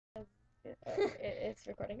it's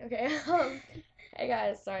recording. Okay. Hey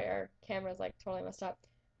guys, sorry, our camera's like totally messed up.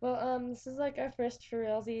 Well, this is like our first for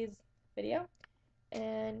realsies video,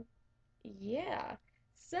 and yeah.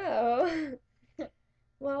 So,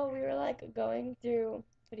 well, we were like going through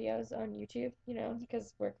videos on YouTube,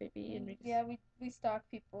 because we're creepy and we just, Yeah, we stalk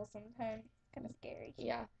people sometimes. It's kind of scary.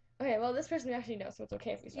 yeah. Okay, well, this person we actually know, so it's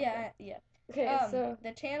okay if we stalk them. Yeah. Okay, so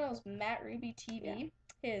The channel's MattRubyTV.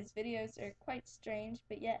 His videos are quite strange,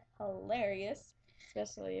 but yet hilarious.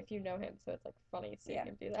 especially if you know him, so it's like funny seeing Yeah.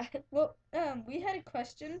 him do that. Well, we had a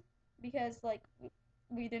question because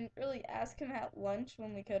we didn't really ask him at lunch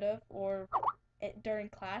when we could have, or during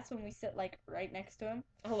class when we sit like right next to him.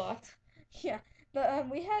 A lot. Yeah, but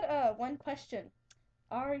we had one question.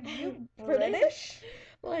 Are you British? British?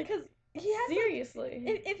 Like, Because he has seriously.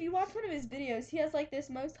 if you watch one of his videos, he has like this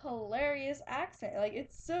most hilarious accent. Like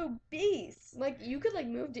it's so beast. Like, you could like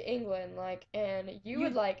move to England, like, and you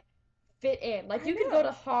would You like fit in. Like, I you could go know.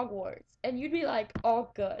 to Hogwarts and you'd be like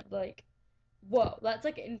all good. Like, whoa, that's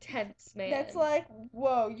like intense, That's man. like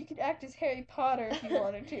whoa. You could act as Harry Potter if you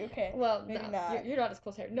wanted to. Okay, Well, maybe no, not. you're not as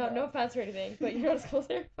close to Harry. No, no No, offense or anything, but you're not as close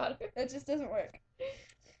to Harry Potter. that just doesn't work.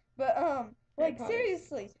 But Harry like Potter's.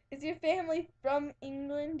 seriously, is your family from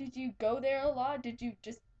England? Did you go there a lot? Did you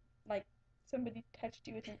just like somebody touched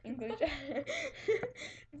you with an English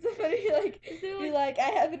somebody like Is there be like, like,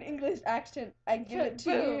 I have an English accent, I give it to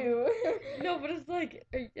boom? you. No, but it's like,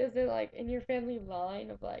 is there like in your family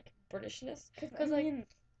line of like Britishness? Because I Because like, mean,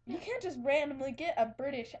 you can't just randomly get a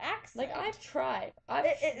British accent. like I've tried. I've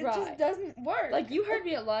It just tried. doesn't work. Like you heard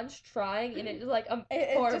me at lunch trying, and it is like It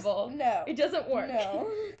just horrible. no, It doesn't work. no.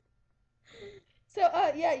 So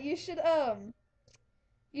yeah, you should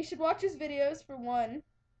watch his videos for one.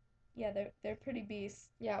 Yeah, they're pretty beasts.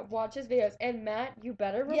 Yeah, watch his videos. And Matt, you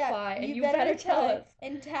better Yeah, reply and you you better better tell reply us.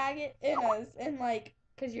 and tag it in us and like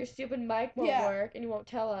Because your stupid mic won't yeah, work and you won't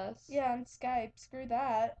tell us. yeah, on Skype. Screw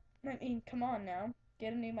that. I mean, come on now,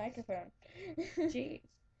 get a new microphone. Jeez.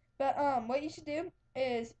 But what you should do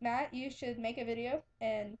is Matt, you should make a video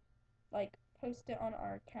and like post it on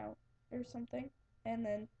our account or something, and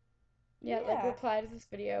then Yeah, like yeah, reply to this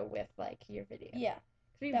video with like your video. yeah,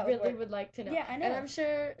 Because we that would really work. would like to know. Yeah, I And know. I'm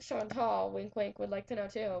sure Chantal, wink wink, would like to know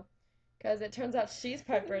too. Because it turns out she's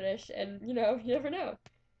part British and, you never know.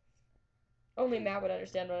 Only Matt would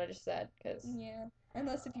understand what I just said. Because, Yeah,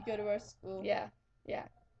 unless if you go to our school, yeah, yeah.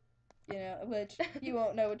 which you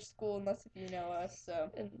won't know which school unless if you know us.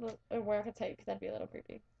 So And we're not going to tell you because that'd be a little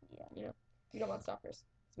creepy. yeah. We don't want stalkers.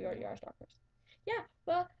 We already are stalkers. Yeah,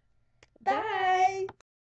 well, bye. Bye.